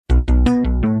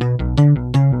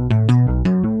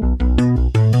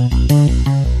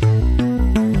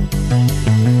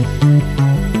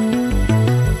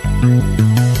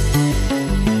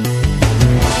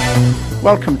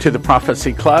Welcome to the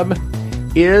Prophecy Club.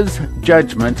 Is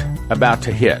judgment about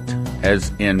to hit, as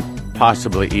in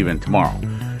possibly even tomorrow?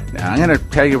 Now, I'm going to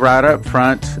tell you right up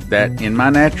front that in my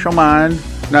natural mind,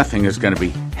 nothing is going to be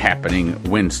happening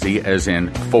Wednesday, as in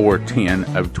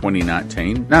 4/10 of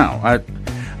 2019.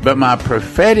 But my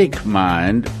prophetic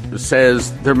mind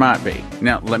says there might be.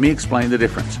 Now, let me explain the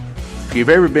difference. If you've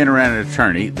ever been around an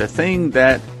attorney, the thing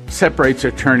that separates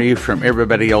attorney from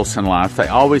everybody else in life, they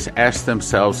always ask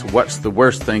themselves, what's the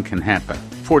worst thing can happen?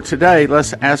 For today,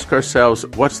 let's ask ourselves,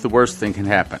 what's the worst thing can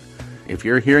happen? If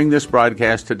you're hearing this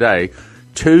broadcast today,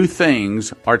 two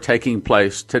things are taking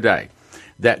place today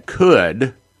that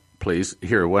could, please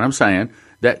hear what I'm saying,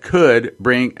 that could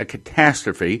bring a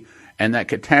catastrophe, and that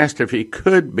catastrophe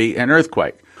could be an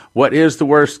earthquake. What is the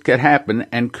worst could happen,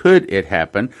 and could it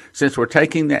happen? Since we're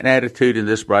taking that attitude in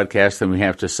this broadcast, then we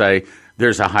have to say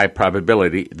there's a high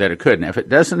probability that it could. Now, if it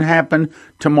doesn't happen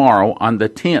tomorrow on the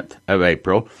 10th of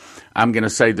April, I'm going to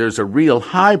say there's a real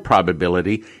high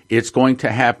probability it's going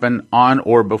to happen on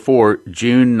or before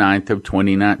June 9th of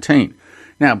 2019.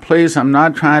 Now, please, I'm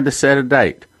not trying to set a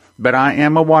date, but I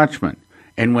am a watchman.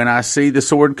 And when I see the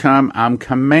sword come, I'm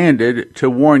commanded to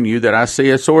warn you that I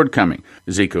see a sword coming.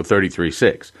 Ezekiel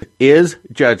 33:6. Is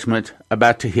judgment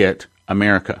about to hit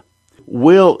America?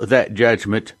 Will that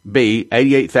judgment be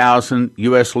 88,000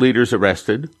 U.S. leaders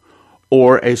arrested,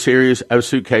 or a series of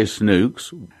suitcase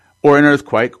nukes, or an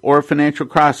earthquake, or a financial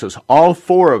crisis? All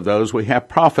four of those, we have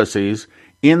prophecies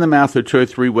in the mouth of two or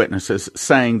three witnesses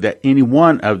saying that any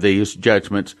one of these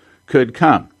judgments could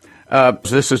come.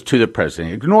 This is to the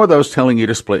president. Ignore those telling you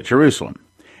to split Jerusalem.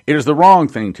 It is the wrong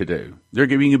thing to do. They're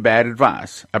giving you bad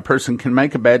advice. A person can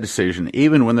make a bad decision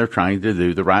even when they're trying to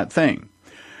do the right thing.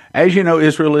 As you know,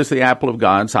 Israel is the apple of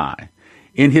God's eye.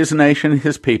 In his nation,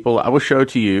 his people, I will show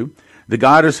to you that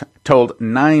God has told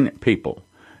 9 people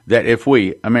that if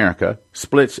we, America,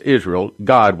 splits Israel,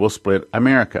 God will split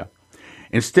America.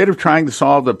 Instead of trying to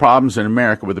solve the problems in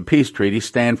America with a peace treaty,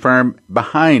 stand firm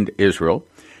behind Israel.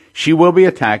 She will be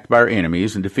attacked by her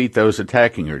enemies and defeat those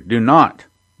attacking her. Do not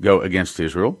go against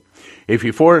Israel. If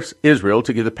you force Israel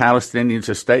to give the Palestinians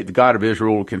a state, the God of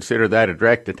Israel will consider that a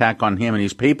direct attack on him and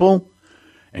his people,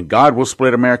 and God will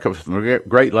split America from the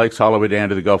Great Lakes all the way down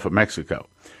to the Gulf of Mexico.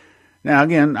 Now,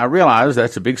 again, I realize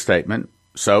that's a big statement,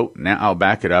 so now I'll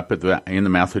back it up in the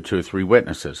mouth of two or three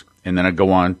witnesses, and then I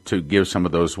go on to give some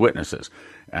of those witnesses.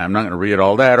 I'm not going to read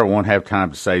all that, or won't have time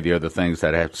to say the other things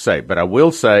that I have to say, but I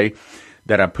will say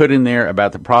that I put in there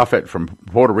about the prophet from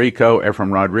Puerto Rico,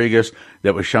 Ephraim Rodriguez,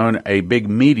 that was shown a big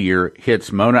meteor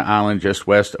hits Mona Island just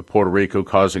west of Puerto Rico,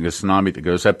 causing a tsunami that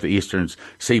goes up the eastern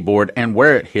seaboard, and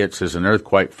where it hits is an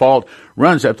earthquake fault,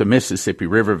 runs up the Mississippi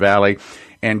River Valley,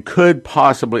 and could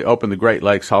possibly open the Great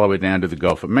Lakes all the way down to the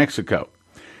Gulf of Mexico.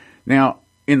 Now,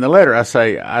 in the letter, I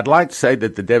say, I'd like to say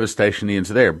that the devastation ends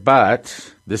there,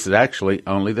 but this is actually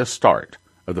only the start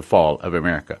of the fall of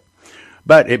America.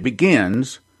 But it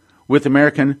begins with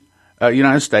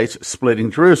United States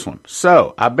splitting Jerusalem.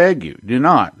 So, I beg you, do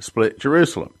not split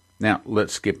Jerusalem. Now,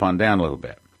 let's skip on down a little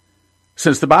bit.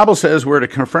 Since the Bible says we're to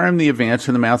confirm the events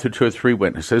in the mouth of two or three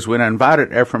witnesses, when I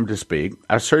invited Ephraim to speak,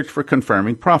 I searched for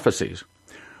confirming prophecies.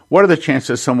 What are the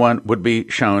chances someone would be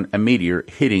shown a meteor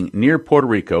hitting near Puerto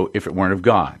Rico if it weren't of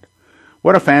God?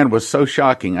 What I found was so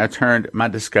shocking, I turned my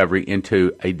discovery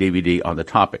into a DVD on the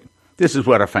topic. This is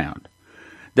what I found.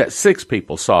 That 6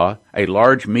 people saw a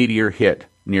large meteor hit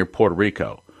near Puerto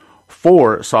Rico.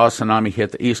 4 saw a tsunami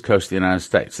hit the east coast of the United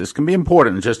States. This can be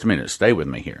important in just a minute. Stay with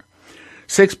me here.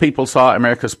 6 people saw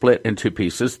America split in 2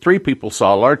 pieces. 3 people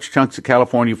saw large chunks of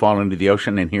California fall into the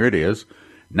ocean, and here it is.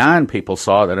 9 people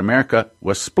saw that America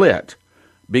was split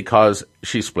because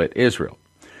she split Israel.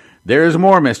 There is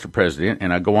more, Mr. President,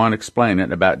 and I go on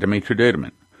explaining about Dimitri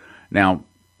Duduman. Now,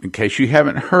 in case you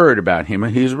haven't heard about him,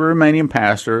 he's a Romanian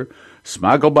pastor,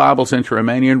 smuggled Bibles into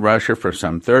Romania and Russia for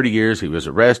some 30 years. He was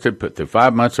arrested, put through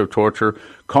 5 months of torture,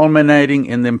 culminating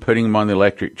in them putting him on the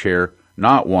electric chair,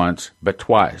 not once, but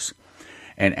twice.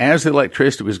 And as the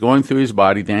electricity was going through his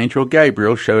body, the angel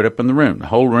Gabriel showed up in the room. The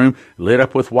whole room lit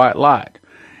up with white light.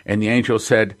 And the angel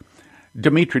said,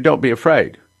 Dimitri, don't be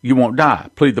afraid. You won't die.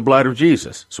 Plead the blood of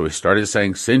Jesus. So he started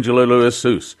saying, Singula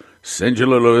Sus,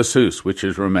 Singula Sus, which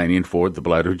is Romanian for the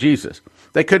blood of Jesus.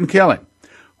 They couldn't kill him.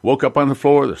 Woke up on the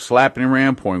floor, they're slapping him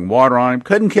around, pouring water on him.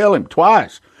 Couldn't kill him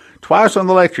twice. Twice on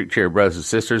the electric chair, brothers and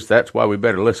sisters. That's why we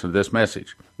better listen to this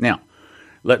message. Now,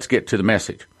 let's get to the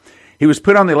message. He was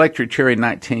put on the electric chair in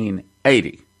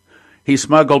 1980. He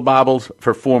smuggled Bibles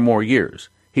for 4 more years.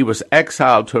 He was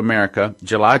exiled to America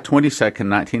July 22nd,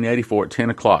 1984 at 10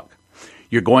 o'clock.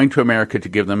 You're going to America to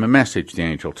give them a message, the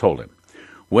angel told him.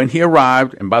 When he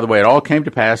arrived, and by the way, it all came to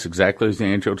pass exactly as the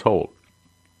angel told.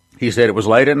 He said it was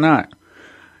late at night.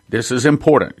 This is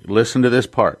important. Listen to this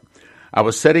part. I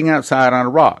was sitting outside on a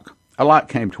rock. A light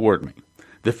came toward me.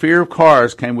 The fear of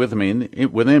cars came within me,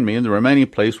 and the remaining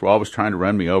police were always trying to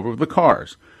run me over with the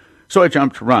cars. So I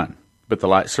jumped to run, but the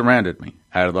light surrounded me.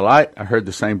 Out of the light, I heard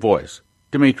the same voice.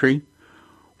 Dmitri,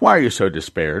 why are you so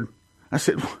despaired? I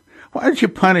said, why did you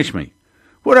punish me?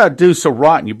 What did I do so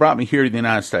rotten you brought me here to the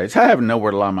United States? I have nowhere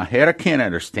to lie my head. I can't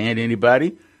understand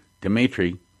anybody.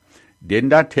 Dmitri,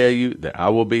 didn't I tell you that I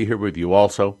will be here with you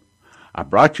also? I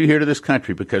brought you here to this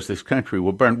country because this country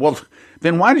will burn. Well,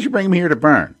 then why did you bring me here to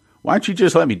burn? Why don't you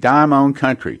just let me die in my own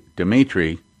country?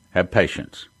 Dmitri, have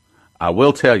patience. I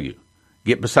will tell you.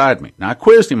 Get beside me. Now, I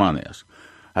quizzed him on this.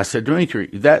 I said, Dmitri,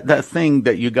 that thing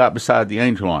that you got beside the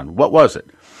angel on, what was it?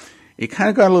 He kind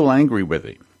of got a little angry with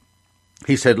him.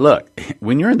 He said, look,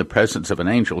 when you're in the presence of an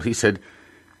angel, he said,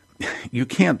 you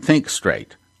can't think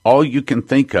straight. All you can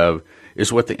think of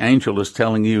is what the angel is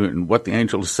telling you and what the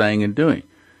angel is saying and doing.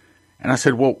 And I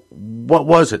said, well, what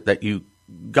was it that you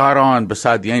got on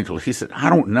beside the angel? He said, I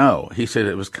don't know. He said,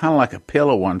 it was kind of like a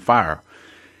pillow on fire.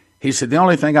 He said, the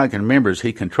only thing I can remember is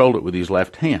he controlled it with his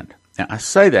left hand. Now, I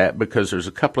say that because there's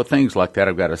a couple of things like that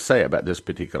I've got to say about this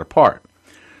particular part.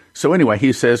 So anyway,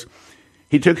 he says,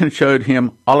 he took and showed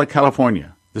him all of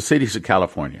California, the cities of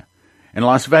California, and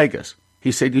Las Vegas.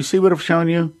 He said, you see what I've shown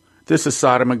you? This is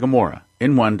Sodom and Gomorrah.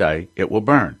 In one day, it will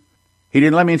burn. He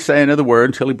didn't let me say another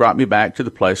word until he brought me back to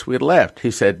the place we had left. He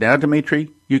said, now,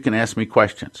 Dmitri, you can ask me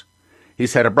questions. He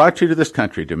said, I brought you to this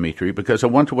country, Dmitri, because I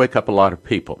want to wake up a lot of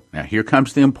people. Now, here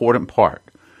comes the important part.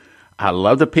 I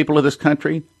love the people of this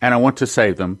country, and I want to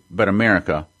save them, but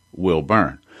America will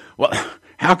burn. Well,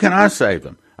 how can I save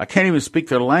them? I can't even speak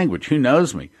their language. Who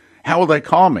knows me? How will they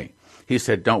call me? He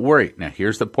said, don't worry. Now,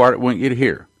 here's the part I want you to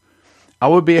hear. I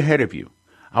will be ahead of you.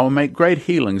 I will make great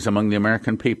healings among the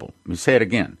American people. Let me say it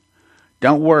again.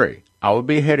 Don't worry. I will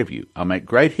be ahead of you. I'll make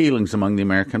great healings among the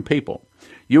American people.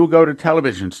 You will go to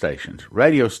television stations,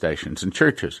 radio stations, and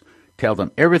churches. Tell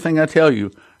them everything I tell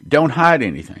you. Don't hide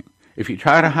anything. If you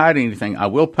try to hide anything, I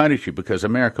will punish you because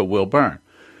America will burn.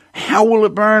 How will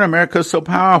it burn? America is so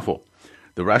powerful.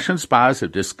 The Russian spies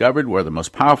have discovered where the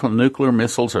most powerful nuclear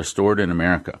missiles are stored in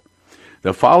America.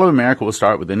 The fall of America will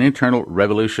start with an internal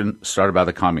revolution started by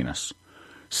the communists.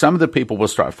 Some of the people will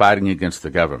start fighting against the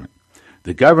government.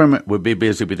 The government will be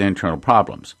busy with internal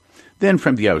problems. Then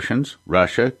from the oceans,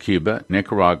 Russia, Cuba,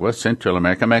 Nicaragua, Central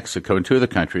America, Mexico, and two other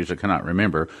countries I cannot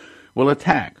remember, will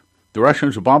attack. The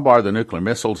Russians will bombard the nuclear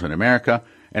missiles in America,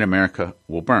 and America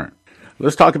will burn.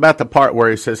 Let's talk about the part where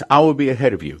he says, I will be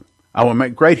ahead of you. I will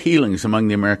make great healings among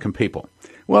the American people.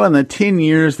 Well, in the 10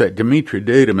 years that Dmitri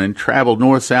Duduman traveled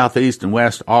north, south, east, and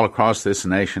west all across this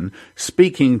nation,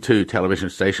 speaking to television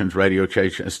stations, radio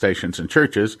stations, and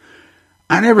churches,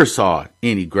 I never saw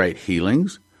any great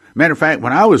healings. Matter of fact,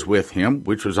 when I was with him,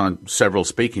 which was on several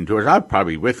speaking tours, I was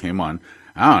probably with him on,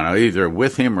 I don't know, either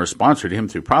with him or sponsored him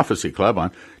through Prophecy Club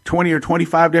on 20 or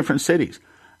 25 different cities.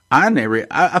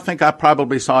 I think I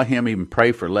probably saw him even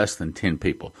pray for less than 10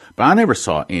 people, but I never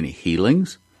saw any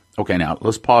healings. Okay, now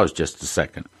let's pause just a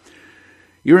second.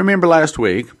 You remember last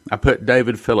week I put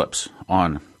David Phillips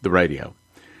on the radio.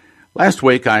 Last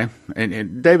week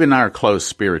and David and I are close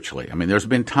spiritually. I mean, there's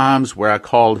been times where I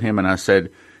called him and I said,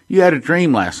 you had a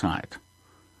dream last night.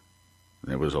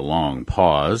 There was a long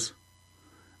pause.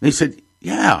 And he said,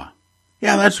 yeah,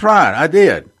 that's right, I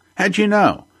did. How'd you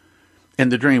know? And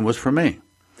the dream was for me.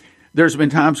 There's been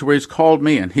times where he's called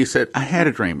me and he said, I had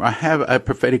a dream, or I have a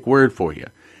prophetic word for you.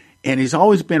 And he's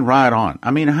always been right on.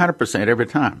 I mean, 100% every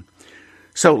time.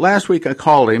 So last week I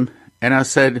called him and I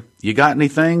said, you got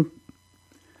anything?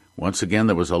 Once again,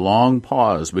 there was a long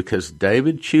pause because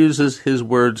David chooses his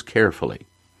words carefully.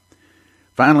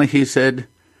 Finally, he said,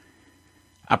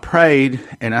 I prayed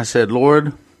and I said,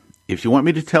 Lord, if you want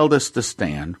me to tell this to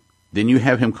stand, then you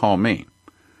have him call me.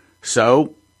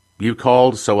 So you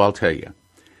called, so I'll tell you.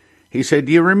 He said,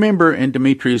 do you remember in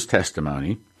Dimitri's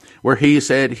testimony where he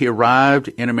said he arrived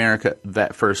in America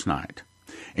that first night?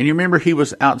 And you remember he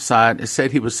was outside and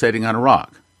said he was sitting on a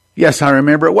rock. Yes, I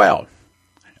remember it well.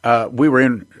 We were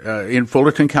in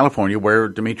Fullerton, California, where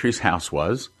Dimitri's house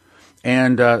was,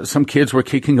 and some kids were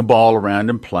kicking a ball around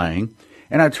and playing.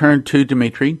 And I turned to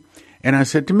Dmitri, and I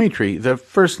said, Dmitri, the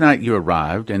first night you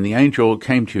arrived and the angel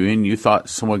came to you and you thought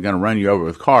someone was going to run you over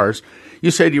with cars, you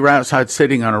said you were outside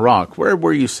sitting on a rock. Where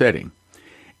were you sitting?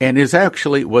 And it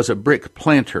actually was a brick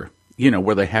planter,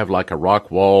 where they have like a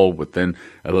rock wall with then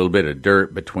a little bit of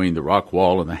dirt between the rock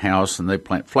wall and the house, and they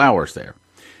plant flowers there.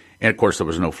 And, of course, there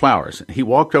was no flowers. He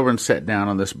walked over and sat down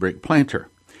on this brick planter.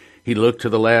 He looked to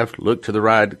the left, looked to the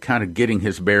right, kind of getting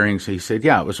his bearings. He said,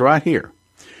 yeah, it was right here.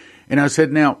 And I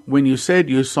said, now, when you said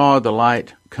you saw the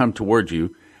light come toward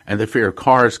you and the fear of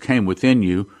cars came within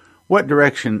you, what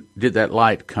direction did that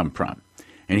light come from?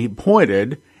 And he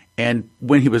pointed, and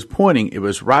when he was pointing, it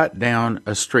was right down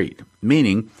a street,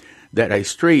 meaning that a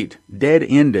street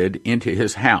dead-ended into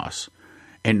his house.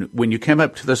 And when you came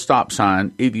up to the stop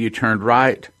sign, either you turned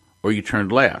right or you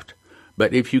turned left.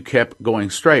 But if you kept going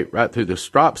straight right through the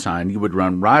stop sign, you would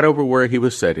run right over where he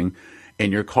was sitting,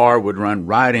 and your car would run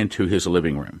right into his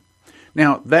living room.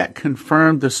 Now, that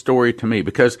confirmed the story to me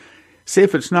because, see,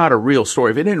 if it's not a real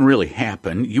story, if it didn't really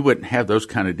happen, you wouldn't have those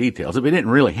kind of details. If it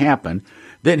didn't really happen,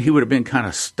 then he would have been kind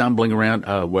of stumbling around,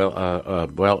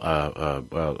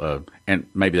 and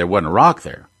maybe there wasn't a rock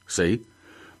there, see?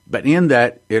 But in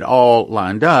that it all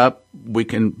lined up, we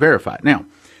can verify it. Now,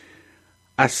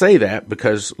 I say that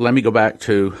because let me go back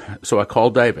to, so I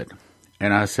called David,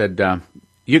 and I said,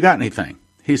 you got anything?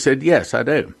 He said, yes, I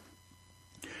do.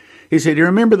 He said, you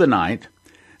remember the night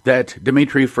that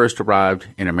Dimitri first arrived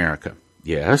in America?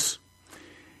 Yes.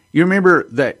 You remember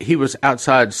that he was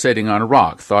outside sitting on a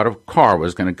rock, thought a car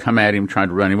was going to come at him, trying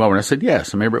to run him over. And I said,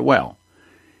 yes, I remember it well.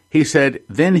 He said,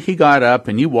 then he got up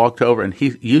and you walked over and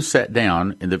you sat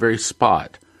down in the very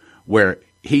spot where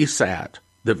he sat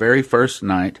the very first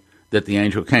night that the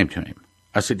angel came to him.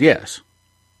 I said, yes.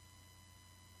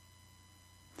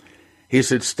 He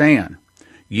said, Stan,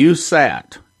 you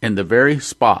sat in the very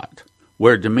spot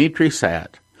where Dimitri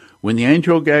sat when the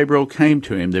angel Gabriel came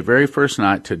to him the very first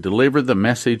night to deliver the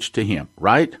message to him,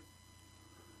 right?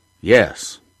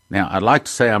 Yes. Now, I'd like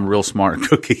to say I'm a real smart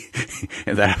cookie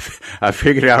and that I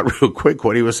figured out real quick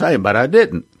what he was saying, but I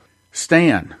didn't.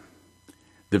 Stan,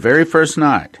 the very first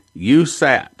night you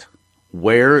sat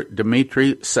where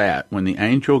Dimitri sat when the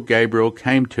angel Gabriel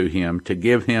came to him to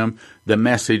give him the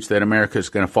message that America is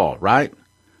going to fall, right?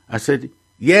 I said,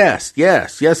 yes,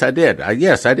 I did.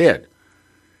 Yes, I did.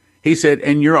 He said,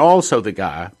 and you're also the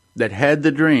guy that had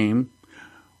the dream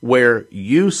where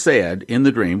you said in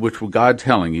the dream, which was God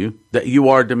telling you, that you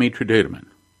are Dimitri Duduman.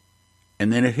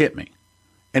 And then it hit me.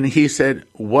 And he said,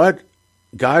 what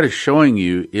God is showing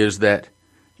you is that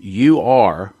you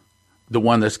are the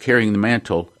one that's carrying the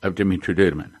mantle of Dimitri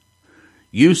Duduman.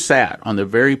 You sat on the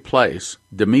very place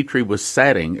Dimitri was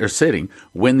sitting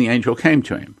when the angel came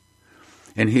to him.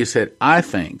 And he said, I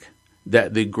think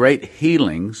that the great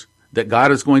healings that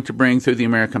God is going to bring through the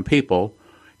American people,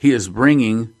 he is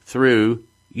bringing through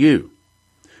you.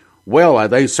 Well,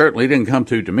 they certainly didn't come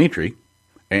through Dimitri,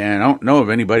 and I don't know of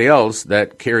anybody else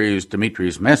that carries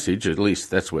Dimitri's message. At least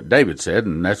that's what David said,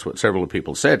 and that's what several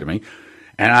people said to me.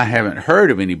 And I haven't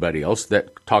heard of anybody else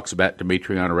that talks about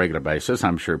Dimitri on a regular basis.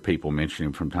 I'm sure people mention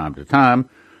him from time to time.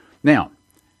 Now,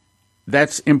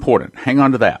 that's important. Hang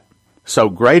on to that. So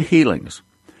great healings,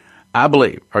 I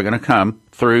believe, are going to come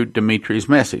through Dimitri's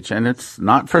message. And it's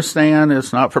not for Stan,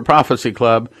 it's not for Prophecy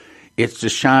Club. It's to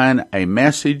shine a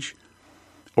message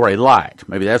or a light.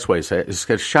 Maybe that's what he said. It's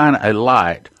to shine a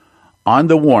light on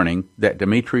the warning that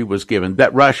Dimitri was given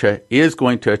that Russia is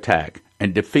going to attack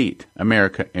and defeat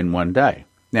America in one day.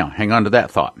 Now, hang on to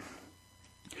that thought.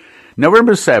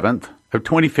 November 7th of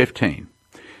 2015,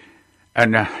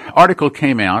 an article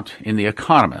came out in The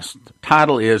Economist. The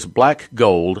title is Black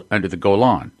Gold Under the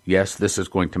Golan. Yes, this is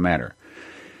going to matter.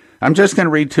 I'm just going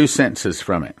to read 2 sentences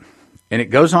from it. And it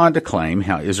goes on to claim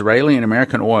how Israeli and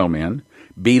American oil men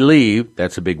believe,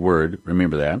 that's a big word,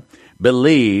 remember that,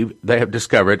 believe they have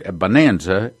discovered a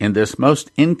bonanza in this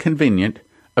most inconvenient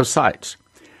of sites.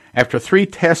 After 3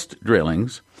 test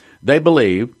drillings, they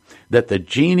believe that the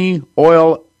Genie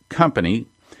Oil Company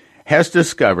has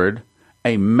discovered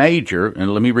a major,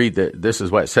 and let me read this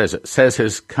is what it says. It says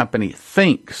his company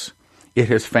thinks it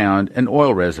has found an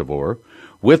oil reservoir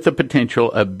with the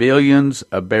potential of billions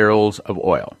of barrels of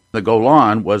oil. The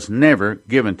Golan was never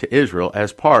given to Israel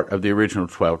as part of the original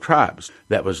 12 tribes.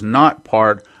 That was not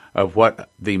part of what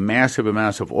the massive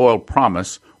amounts of oil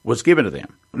promise was given to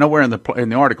them. Nowhere in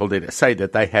the article did it say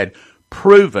that they had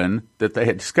proven that they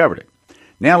had discovered it.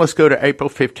 Now let's go to April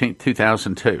 15,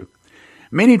 2002.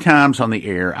 Many times on the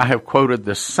air, I have quoted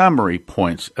the summary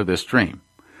points of this dream,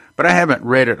 but I haven't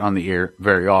read it on the air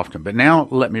very often. But now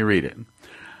let me read it.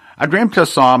 I dreamt I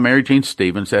saw Mary Jean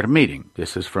Stevens at a meeting.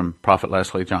 This is from Prophet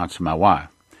Leslie Johnson, my wife.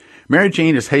 Mary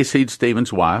Jean is Hayseed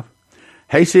Stevens' wife.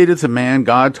 Hayseed is the man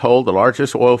God told the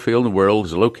largest oil field in the world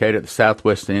is located at the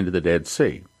southwest end of the Dead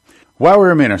Sea. While we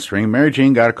were ministering, Mary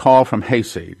Jean got a call from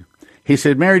Hayseed. He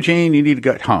said, Mary Jean, you need to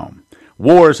get home.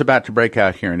 War is about to break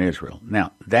out here in Israel.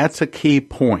 Now, that's a key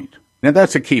point.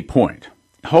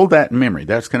 Hold that in memory.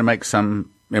 That's going to make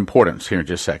some importance here in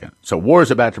just a second. So war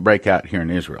is about to break out here in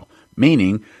Israel,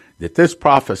 meaning that this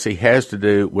prophecy has to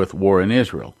do with war in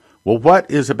Israel. Well, what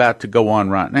is about to go on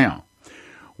right now?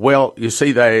 Well, you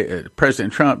see,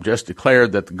 President Trump just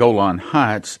declared that the Golan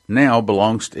Heights now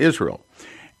belongs to Israel.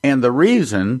 And the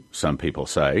reason, some people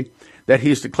say, that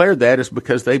he's declared that is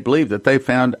because they believe that they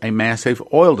found a massive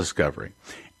oil discovery,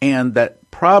 and that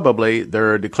probably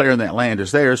they're declaring that land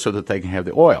is theirs so that they can have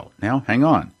the oil. Now, hang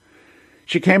on.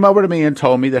 She came over to me and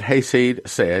told me that Hayseed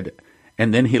said,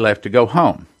 and then he left to go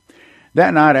home.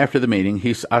 That night after the meeting,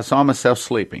 I saw myself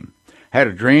sleeping. Had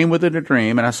a dream within a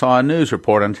dream, and I saw a news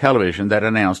report on television that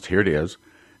announced, here it is,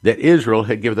 that Israel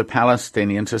had given the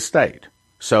Palestinians a state.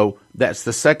 So that's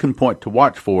the second point to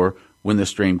watch for when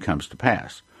this dream comes to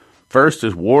pass. First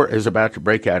is war is about to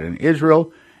break out in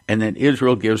Israel, and then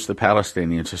Israel gives the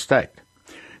Palestinians a state.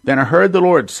 Then I heard the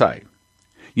Lord say,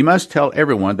 you must tell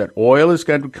everyone that oil is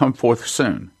going to come forth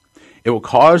soon. It will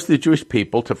cause the Jewish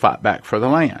people to fight back for the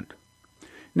land.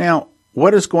 Now,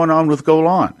 what is going on with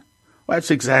Golan? Well,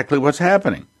 that's exactly what's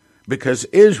happening. Because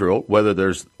Israel, whether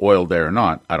there's oil there or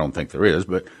not, I don't think there is,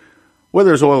 but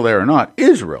whether there's oil there or not,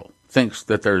 Israel thinks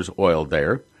that there's oil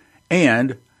there.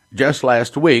 And just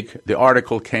last week, the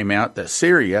article came out that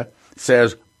Syria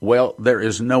says, well, there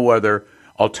is no other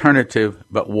alternative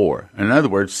but war. In other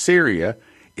words, Syria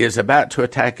is about to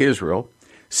attack Israel.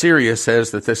 Syria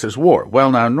says that this is war.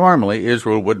 Well, now, normally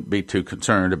Israel wouldn't be too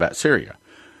concerned about Syria.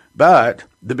 But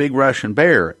the big Russian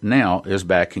bear now is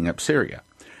backing up Syria.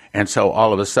 And so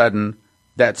all of a sudden,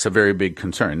 that's a very big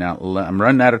concern. Now, I'm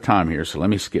running out of time here, so let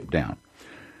me skip down.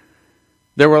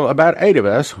 There were about 8 of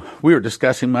us. We were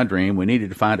discussing my dream. We needed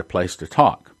to find a place to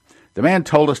talk. The man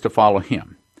told us to follow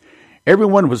him.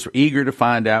 Everyone was eager to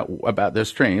find out about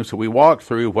this dream, so we walked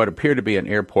through what appeared to be an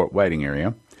airport waiting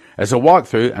area. As I walked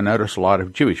through, I noticed a lot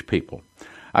of Jewish people.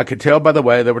 I could tell by the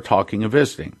way they were talking and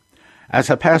visiting. As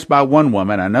I passed by one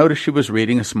woman, I noticed she was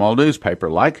reading a small newspaper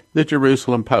like the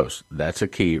Jerusalem Post. That's a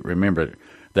key. Remember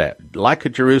that. Like a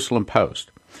Jerusalem Post.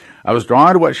 I was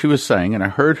drawn to what she was saying, and I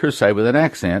heard her say with an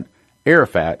accent,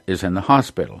 Arafat is in the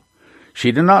hospital.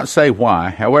 She did not say why.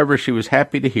 However, she was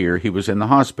happy to hear he was in the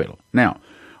hospital. Now,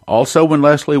 also when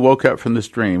Leslie woke up from this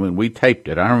dream, and we taped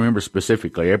it, I remember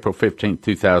specifically, April 15,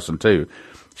 2002,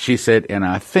 she said, and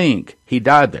I think he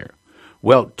died there.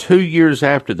 Well, 2 years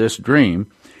after this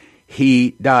dream,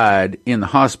 he died in the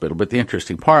hospital. But the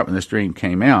interesting part, when this dream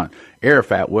came out,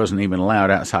 Arafat wasn't even allowed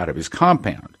outside of his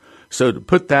compound. So to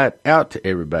put that out to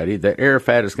everybody, that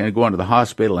Arafat is going to go into the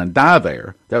hospital and die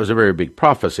there, that was a very big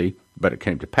prophecy, but it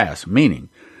came to pass, meaning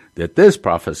that this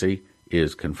prophecy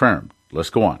is confirmed. Let's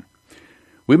go on.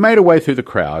 We made our way through the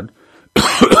crowd.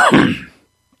 I'm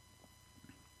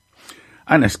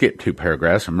going to skip 2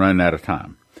 paragraphs. I'm running out of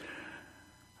time.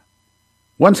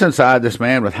 Once inside, this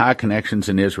man with high connections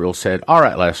in Israel said, all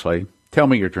right, Leslie, tell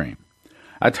me your dream.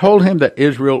 I told him that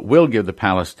Israel will give the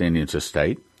Palestinians a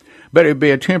state, but it would be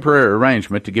a temporary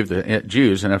arrangement to give the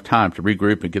Jews enough time to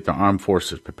regroup and get their armed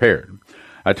forces prepared.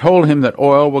 I told him that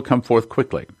oil will come forth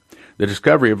quickly. The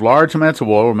discovery of large amounts of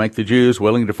oil will make the Jews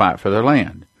willing to fight for their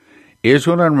land.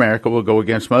 Israel and America will go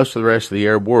against most of the rest of the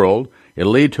Arab world.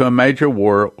 It'll lead to a major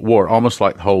war almost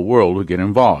like the whole world will get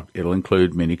involved. It'll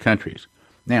include many countries.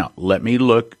 Now, let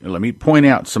me point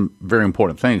out some very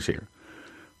important things here.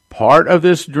 Part of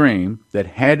this dream that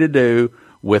had to do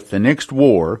with the next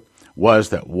war was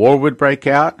that war would break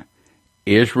out,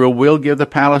 Israel will give the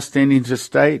Palestinians a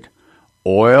state,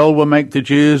 oil will make the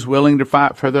Jews willing to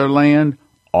fight for their land.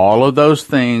 All of those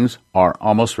things are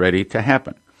almost ready to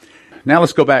happen. Now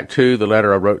let's go back to the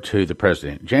letter I wrote to the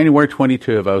president, January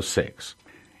 22 of 2006.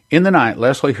 In the night,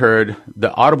 Leslie heard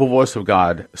the audible voice of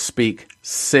God speak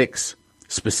 6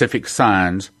 specific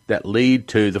signs that lead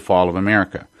to the fall of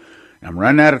America. I'm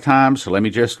running out of time, so let me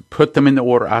just put them in the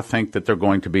order I think that they're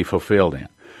going to be fulfilled in.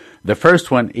 The first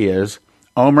one is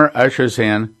Omer ushers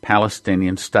in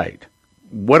Palestinian state.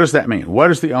 What does that mean?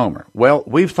 What is the Omer? Well,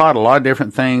 we've thought a lot of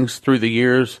different things through the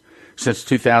years since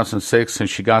 2006, since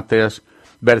she got this,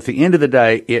 but at the end of the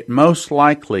day, it most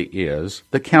likely is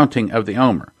the counting of the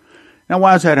Omer. Now,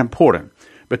 why is that important?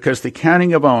 Because the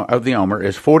counting of the Omer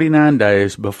is 49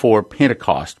 days before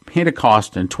Pentecost.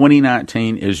 Pentecost in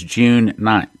 2019 is June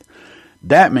 9th.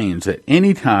 That means that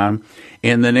any time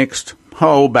in the next,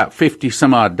 about 50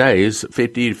 some odd days,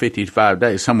 50 to 55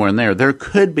 days, somewhere in there, there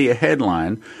could be a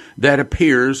headline that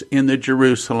appears in the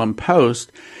Jerusalem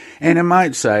Post, and it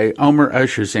might say, Omer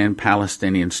ushers in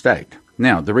Palestinian state.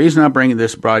 Now, the reason I'm bringing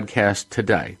this broadcast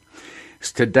today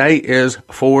is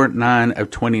 4/9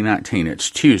 of 2019. It's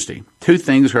Tuesday. 2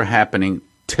 things are happening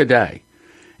today,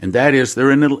 and that is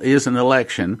there is an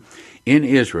election in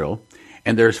Israel,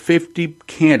 and there's 50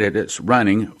 candidates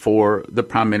running for the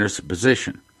prime minister's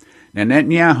position. Now,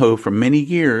 Netanyahu, for many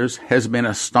years, has been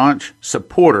a staunch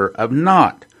supporter of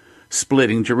not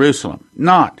splitting Jerusalem,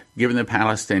 not giving the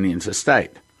Palestinians a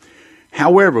state.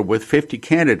 However, with 50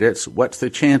 candidates, what's the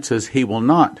chances he will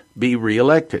not be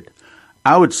reelected?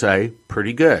 I would say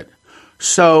pretty good.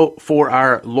 So, for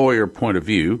our lawyer point of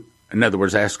view, in other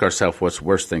words, ask ourselves what's the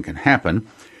worst thing can happen.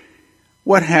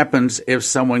 What happens if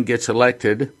someone gets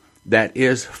elected that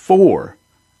is for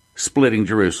splitting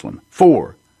Jerusalem,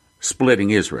 for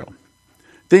splitting Israel?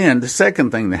 Then the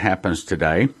second thing that happens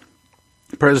today,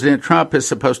 President Trump is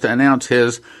supposed to announce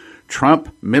his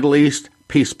Trump Middle East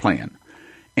peace plan.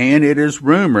 And it is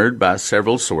rumored by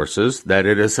several sources that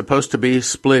it is supposed to be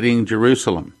splitting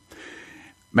Jerusalem.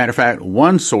 Matter of fact,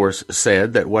 one source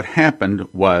said that what happened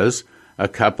was a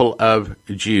couple of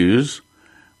Jews,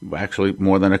 actually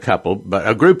more than a couple, but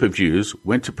a group of Jews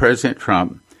went to President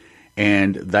Trump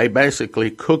and they basically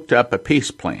cooked up a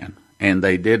peace plan. And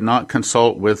they did not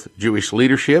consult with Jewish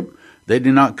leadership. They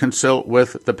did not consult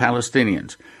with the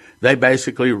Palestinians. They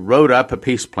basically wrote up a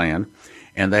peace plan,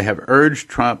 and they have urged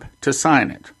Trump to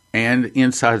sign it. And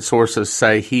inside sources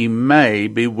say he may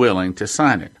be willing to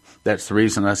sign it. That's the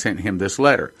reason I sent him this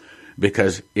letter.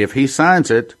 Because if he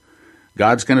signs it,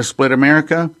 God's going to split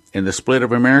America, and the split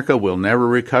of America we'll never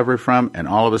recover from, and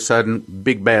all of a sudden,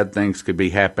 big bad things could be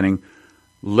happening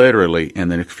literally in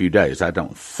the next few days. I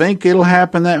don't think it'll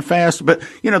happen that fast, but,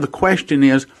 the question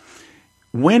is,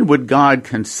 when would God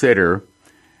consider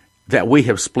that we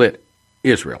have split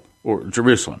Israel or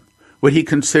Jerusalem? Would he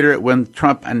consider it when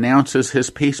Trump announces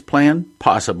his peace plan?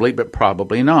 Possibly, but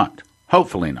probably not.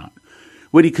 Hopefully not.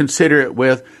 Would he consider it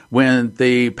when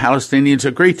the Palestinians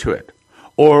agree to it?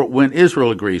 Or when Israel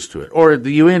agrees to it? Or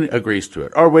the UN agrees to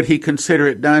it? Or would he consider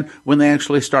it done when they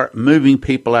actually start moving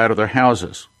people out of their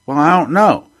houses? Well, I don't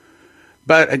know.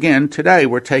 But again, today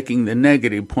we're taking the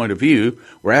negative point of view.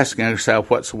 We're asking ourselves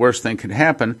what's the worst thing could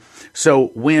happen. So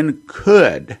when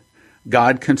could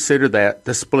God consider that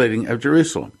the splitting of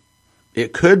Jerusalem?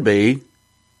 It could be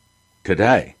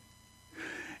today.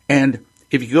 And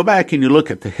if you go back and you look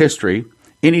at the history,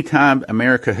 anytime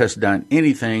America has done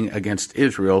anything against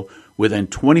Israel, within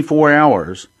 24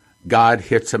 hours, God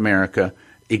hits America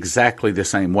exactly the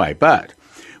same way. But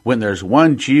when there's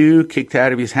one Jew kicked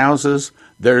out of his houses,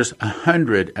 there's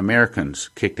 100 Americans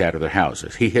kicked out of their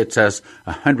houses. He hits us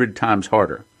 100 times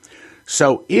harder.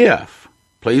 So if,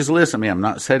 please listen to me, I'm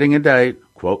not setting a date,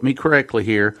 quote me correctly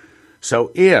here.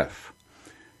 So if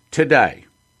today,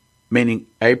 meaning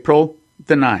April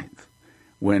the 9th,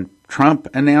 when Trump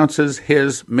announces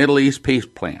his Middle East peace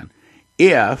plan,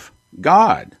 if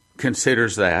God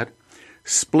considers that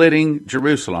splitting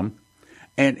Jerusalem,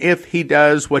 and if he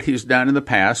does what he's done in the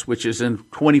past, which is in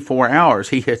 24 hours,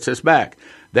 he hits us back.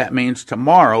 That means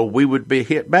tomorrow we would be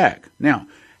hit back. Now,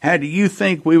 how do you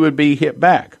think we would be hit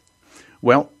back?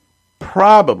 Well,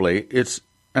 probably it's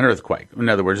an earthquake. In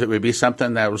other words, it would be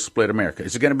something that will split America.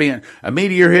 Is it going to be a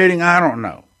meteor hitting? I don't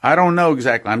know. I don't know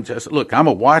exactly. I'm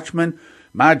a watchman.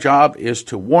 My job is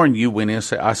to warn you when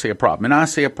I see a problem. And I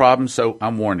see a problem, so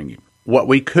I'm warning you. What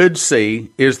we could see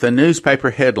is the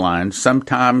newspaper headline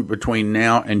sometime between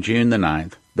now and June the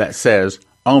 9th that says,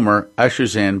 Omer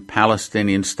ushers in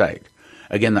Palestinian state.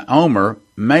 Again, the Omer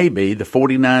may be the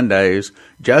 49 days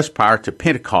just prior to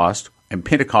Pentecost, and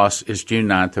Pentecost is June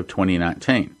 9th of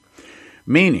 2019.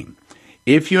 Meaning,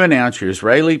 if you announce your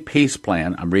Israeli peace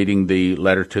plan, I'm reading the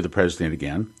letter to the president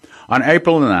again, on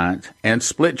April the 9th, and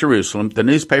split Jerusalem, the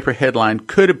newspaper headline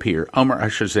could appear, Omer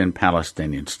ushers in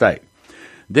Palestinian state.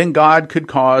 Then God could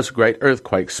cause a great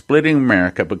earthquake, splitting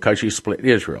America because you split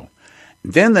Israel.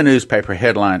 Then the newspaper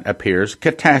headline appears,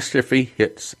 Catastrophe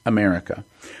hits America.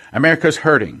 America's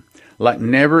hurting like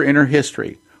never in her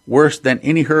history, worse than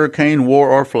any hurricane, war,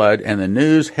 or flood, and the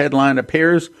news headline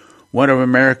appears, one of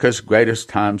America's greatest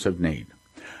times of need.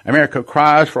 America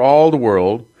cries for all the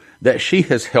world that she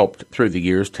has helped through the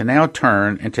years to now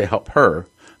turn and to help her,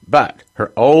 but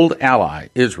her old ally,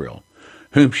 Israel,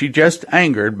 whom she just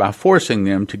angered by forcing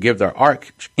them to give their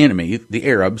arch enemy, the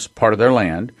Arabs, part of their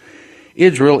land,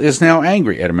 Israel is now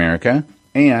angry at America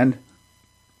and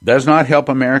does not help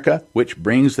America, which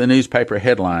brings the newspaper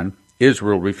headline,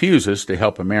 Israel refuses to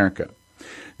help America.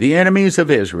 The enemies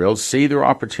of Israel see their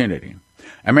opportunity.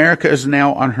 America is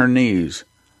now on her knees,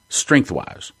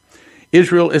 strength-wise.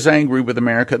 Israel is angry with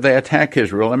America. They attack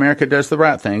Israel. America does the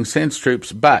right thing, sends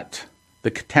troops, but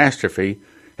the catastrophe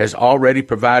has already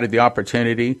provided the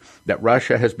opportunity that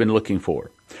Russia has been looking for.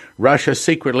 Russia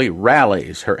secretly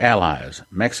rallies her allies,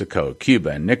 Mexico,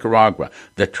 Cuba, and Nicaragua,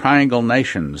 the triangle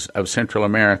nations of Central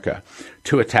America,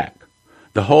 to attack.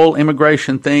 The whole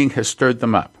immigration thing has stirred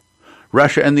them up.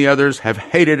 Russia and the others have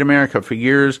hated America for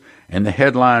years, and the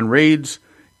headline reads,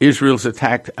 Israel's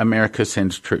attacked, America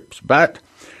sends troops. But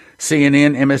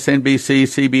CNN, MSNBC,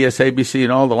 CBS, ABC,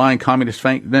 and all the lying communist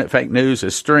fake news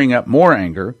is stirring up more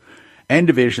anger and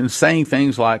division, saying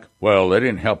things like, well, they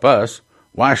didn't help us.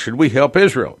 Why should we help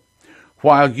Israel?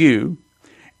 While you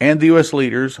and the U.S.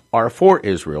 leaders are for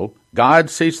Israel, God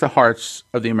sees the hearts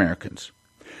of the Americans.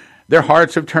 Their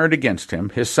hearts have turned against him,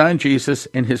 his son Jesus,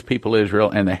 and his people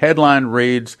Israel, and the headline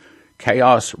reads,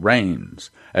 Chaos reigns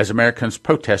as Americans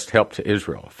protest help to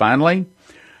Israel. Finally,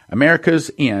 America's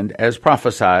end, as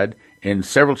prophesied in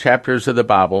several chapters of the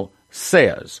Bible,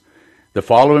 says the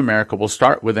fall of America will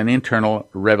start with an internal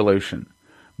revolution.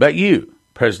 But you,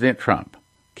 President Trump,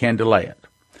 can delay it.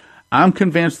 I'm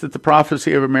convinced that the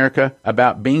prophecy of America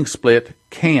about being split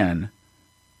can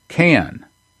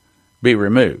be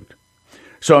removed.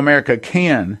 So America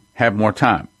can have more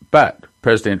time. But,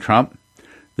 President Trump,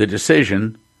 the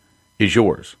decision is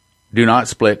yours. Do not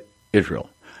split Israel.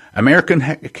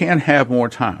 America can have more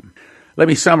time. Let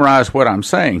me summarize what I'm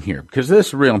saying here, because this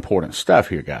is real important stuff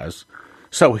here, guys.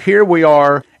 So here we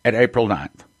are at April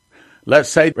 9th. Let's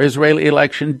say the Israeli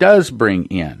election does bring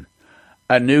in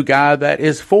a new guy that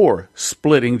is for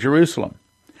splitting Jerusalem.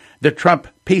 The Trump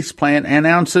peace plan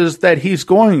announces that he's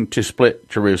going to split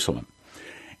Jerusalem.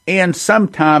 And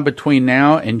sometime between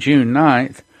now and June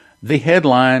 9th, the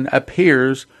headline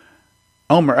appears,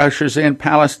 Omer ushers in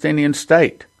Palestinian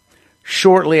state.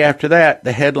 Shortly after that,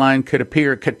 the headline could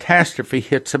appear, Catastrophe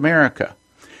hits America.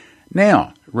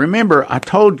 Now, remember, I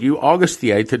told you August the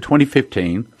 8th of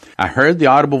 2015, I heard the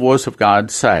audible voice of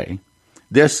God say,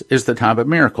 this is the time of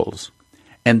miracles.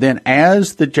 And then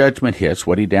as the judgment hits,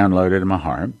 what he downloaded in my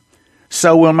heart,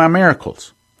 so will my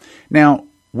miracles. Now,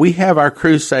 we have our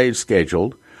crusade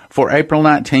scheduled for April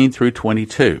 19 through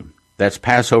 22. That's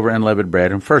Passover, unleavened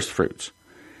bread, and first fruits.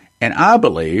 And I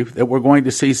believe that we're going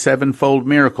to see sevenfold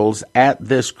miracles at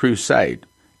this crusade,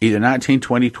 either 19,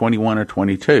 20, 21, or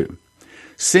 22.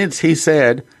 Since he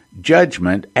said,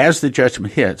 judgment, as the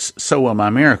judgment hits, so will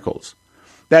my miracles.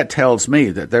 That tells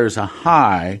me that there's a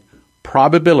high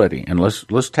probability, and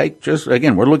let's take just,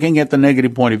 again, we're looking at the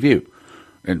negative point of view.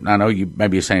 And I know you may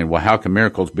be saying, well, how can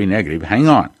miracles be negative? Hang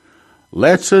on.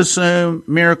 Let's assume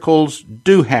miracles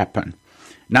do happen,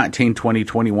 19, 20,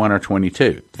 21, or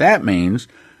 22. That means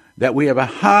that we have a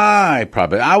high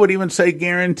probability, I would even say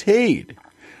guaranteed,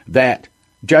 that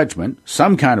judgment,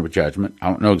 some kind of a judgment, I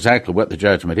don't know exactly what the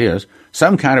judgment is,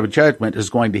 some kind of a judgment is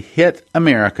going to hit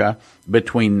America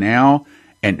between now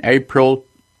and April,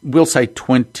 we'll say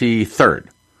 23rd,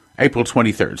 April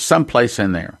 23rd, someplace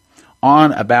in there,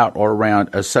 on, about, or around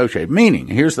associated. Meaning,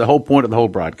 here's the whole point of the whole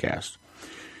broadcast,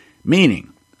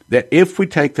 meaning that if we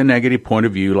take the negative point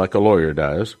of view like a lawyer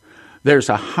does, there's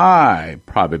a high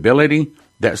probability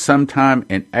that sometime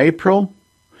in April,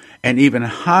 and even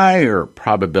higher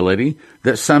probability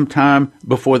that sometime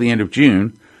before the end of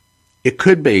June, it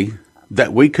could be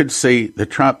that we could see the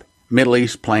Trump Middle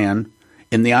East plan,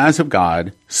 in the eyes of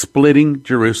God, splitting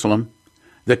Jerusalem.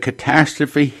 The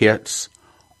catastrophe hits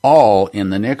all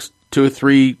in the next 2 or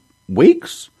 3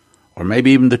 weeks, or maybe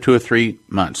even the 2 or 3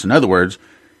 months. In other words,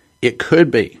 it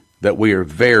could be that we are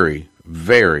very,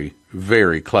 very,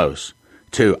 very close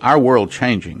to our world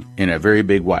changing in a very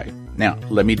big way. Now,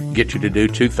 let me get you to do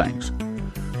 2 things.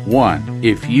 One,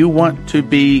 if you want to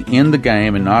be in the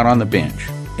game and not on the bench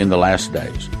in the last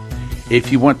days,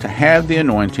 if you want to have the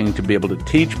anointing to be able to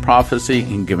teach prophecy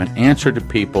and give an answer to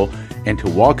people and to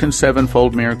walk in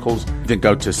sevenfold miracles, then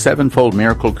go to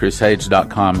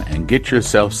sevenfoldmiraclecrusades.com and get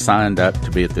yourself signed up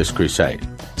to be at this crusade.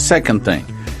 Second thing,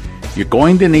 you're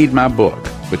going to need my book,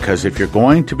 because if you're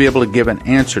going to be able to give an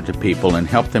answer to people and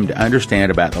help them to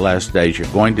understand about the last days, you're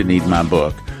going to need my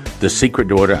book, The Secret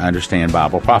Door to Understand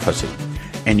Bible Prophecy.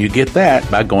 And you get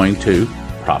that by going to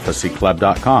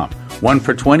prophecyclub.com. 1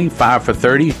 for 20, 5 for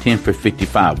 30, 10 for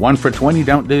 55. 1 for 20,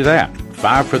 don't do that.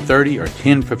 5 for 30 or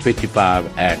 10 for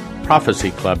 55 at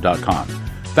prophecyclub.com.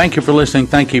 Thank you for listening.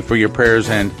 Thank you for your prayers,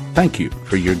 and thank you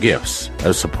for your gifts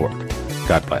of support.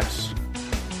 God bless.